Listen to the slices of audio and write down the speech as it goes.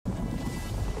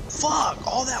Fuck!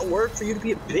 All that work for you to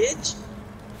be a bitch?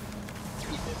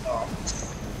 Oh.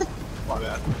 My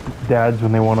bad. Dads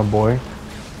when they want a boy.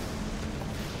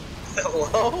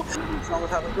 Hello? What's wrong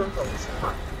with having girlfriends?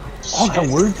 All that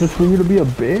work just for you to be a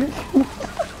bitch?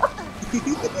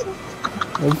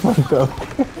 That's fucked up.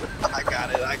 I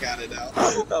got it now.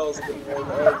 That was a good one.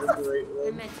 That was a great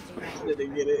one.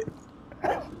 Didn't get it.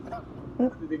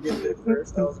 Didn't get it at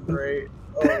first. That was great.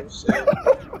 Oh shit.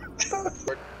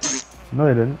 No,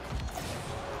 they didn't.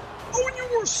 Oh, and you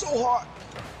were so hot.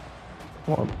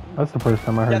 Well, that's the first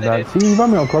time I heard that. See, you got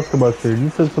me on Cluster Buster. You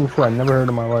said some shit I never heard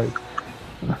in my life.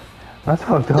 That's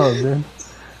fucked up, dude.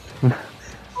 I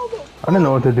didn't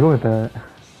know what to do with that.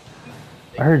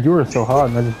 I heard you were so hot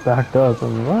and I just backed up. I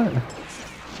was like, what?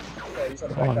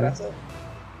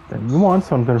 You want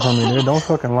something from me, dude. Don't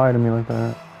fucking lie to me like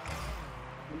that.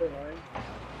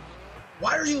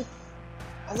 Why are you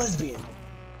a lesbian?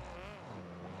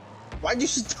 Why'd you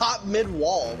stop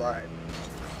mid-wall, Ryan?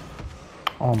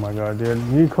 Oh my god, dude.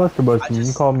 You cluster busted me.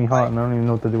 You called me hot and I don't even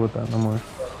know what to do with that no more.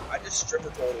 I just stripper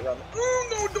pulled around. Oh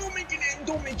no, don't make it in.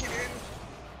 Don't make it in.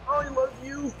 I love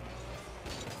you.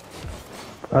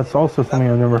 That's also something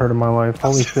I've never heard in my life.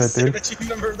 Holy shit, dude. But you've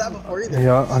never heard that before either.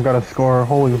 Yeah, I got a score.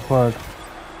 Holy fuck.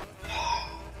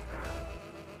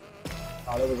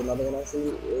 Oh, there was another one I see.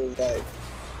 It was like,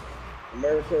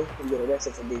 America can get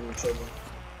arrested for beating children.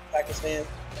 Pakistan,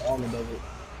 on the desert.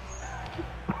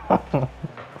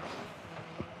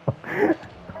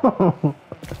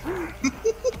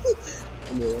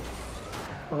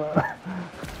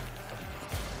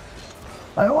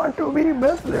 I want to be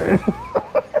better.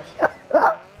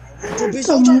 Have you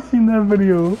seen that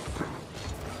video?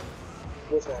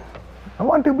 Which one? I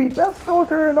want to be best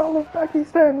soldier in all of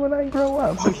Pakistan when I grow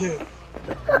up. Oh yeah.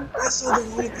 Best soldier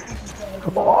in all of Pakistan.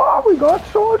 Oh, we got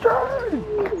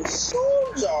soldiers.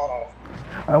 Soldier.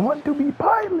 I want to be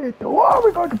pilot. Oh,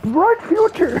 we got a bright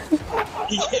future.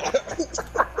 Yeah.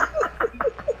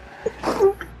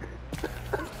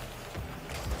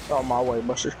 On my way,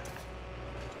 Buster.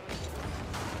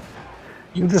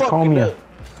 You just call me a.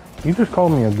 You just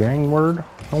called me a gang word.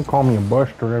 Don't call me a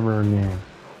buster ever again.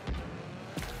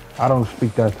 I don't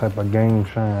speak that type of gang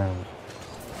signs.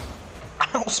 I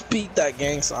don't speak that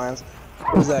gang signs.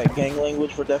 What is that, gang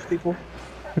language for deaf people?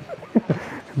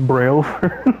 Braille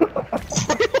for...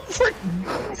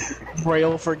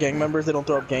 Braille for gang members. They don't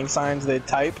throw up gang signs, they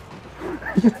type.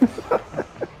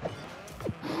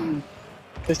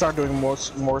 They start doing Morse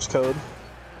code.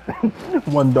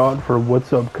 1 dot for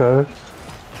what's up, cuz.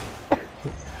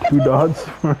 2 dots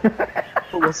for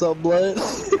what's up, blood.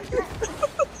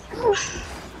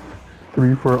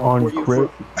 3 for on crit.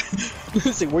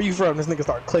 See, where you from? This nigga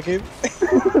start clicking.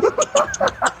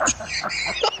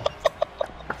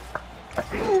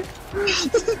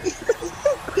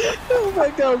 Oh my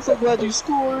god, I'm so glad you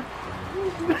scored.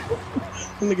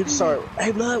 The nigga just start,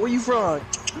 hey blood, where you from?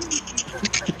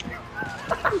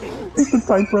 The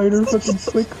typewriter fucking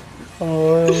click.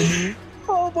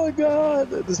 Oh my god.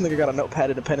 This nigga got a notepad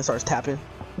and a pen and starts tapping.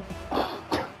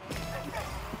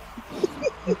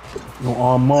 No,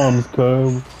 on mom's,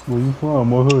 cuz. Where you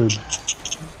from? What hood?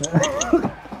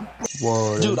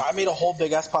 Whoa, dude, I made a whole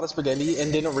big ass pot of spaghetti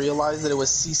and didn't realize that it was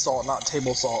sea salt, not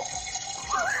table salt.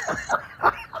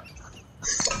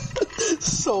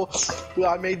 So, dude,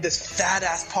 I made this fat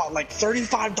ass pot, like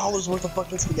 $35 worth of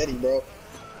fucking spaghetti, bro.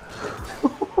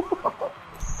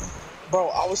 Bro,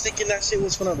 I was thinking that shit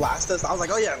was gonna last us. I was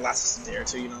like, oh yeah, it lasts us a day or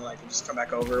two, you know, like, we'll just come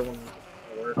back over when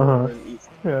we work and eat.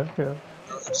 Yeah.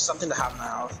 Just something to have in the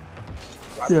house.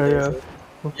 Yeah.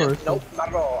 Of course. Nope, not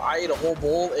at all. I ate a whole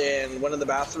bowl and went in the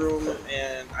bathroom,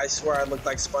 and I swear I looked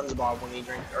like SpongeBob when he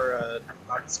drank, or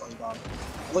not SpongeBob.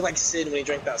 I looked like Sid when he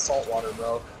drank that salt water,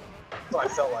 bro. That's what I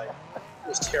felt like. It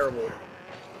was terrible.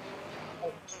 I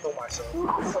would kill myself. I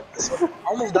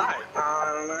almost died.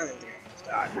 I don't know, I didn't think I almost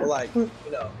died. But like, you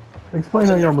know. Explain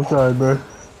how you almost died, bro.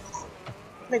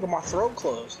 Nigga, my throat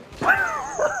closed.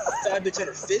 That bitch had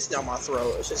her fist down my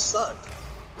throat. It just sucked.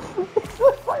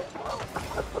 Like,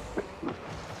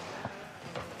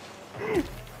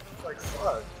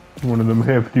 fuck. One of them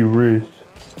hefty wrists.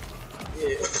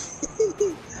 Yeah.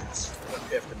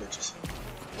 Hefty bitches.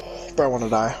 Bro, I wanna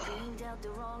die.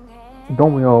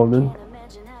 Don't we all, dude?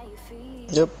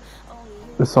 Yep.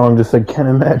 The song just said, can't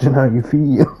imagine how you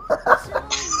feel.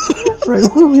 Right,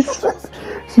 what we said?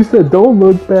 She said, don't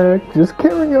look back, just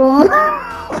carry on.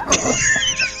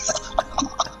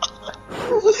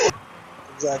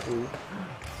 Exactly.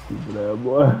 Stupid ass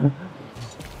boy.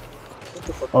 What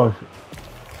the fuck? Oh shit.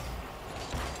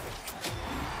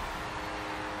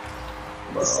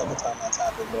 The second time that's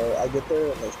happened, bro. I get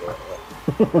there and they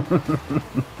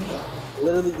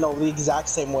Literally, no, the exact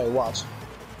same way. Watch.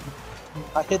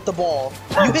 I hit the ball.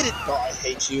 You hit it. Oh, I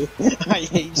hate you. I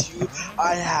hate you.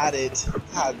 I had it.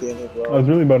 God damn it, bro. I was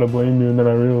really about to blame you, and then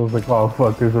I realized, like, oh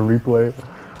fuck, there's a replay.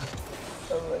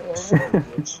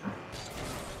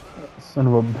 Son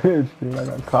of a bitch, dude. I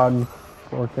got caught in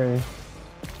 4K.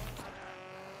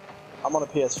 I'm on a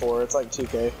PS4. It's like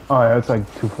 2K. Oh yeah, it's like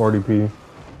 240p.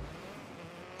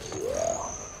 Yeah.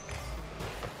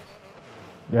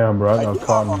 Yeah, bro, I got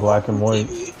caught in black and white.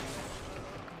 TV.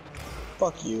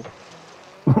 Fuck you.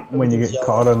 When you get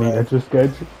caught on the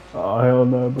Etch-a-Sketch? Oh, hell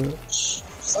no, bro.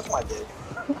 Suck my dick.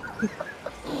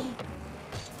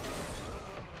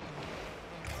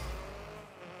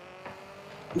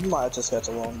 Leave my Etch-a-Sketch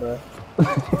alone, bro.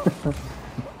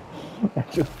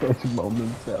 Etch-a-Sketch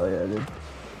moments, hell yeah, dude.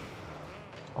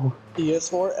 Oh.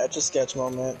 PS4 Etch-a-Sketch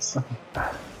moments.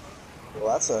 Well,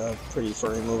 that's a pretty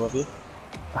furry move of you.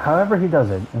 However he does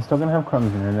it, it's still gonna have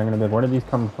crumbs in it, and they're gonna be like, where did these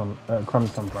crumbs come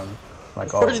from?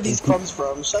 Like, where did these crumbs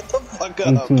from? Shut the fuck up.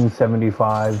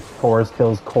 1875, Forest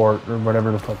Hills Court, or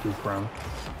whatever the fuck he's from.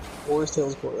 Forest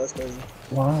Hills Court, that's crazy.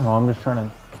 Well, I don't know, I'm just trying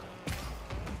to...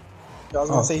 I was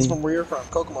gonna say he's from where you're from,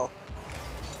 Kokomo.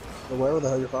 Or wherever the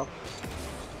hell you're from.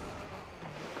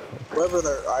 Wherever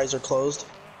their eyes are closed.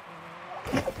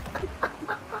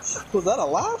 Was that a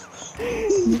laugh?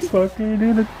 Fucking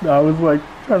dude, I was like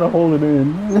trying to hold it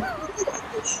in.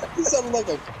 You sounded like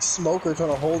a smoker trying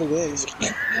to hold it in.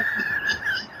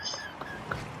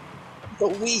 The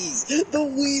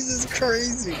wheeze is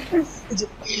crazy.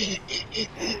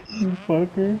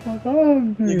 Fucker, fuck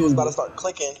off, dude. Eagle's about to start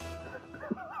clicking.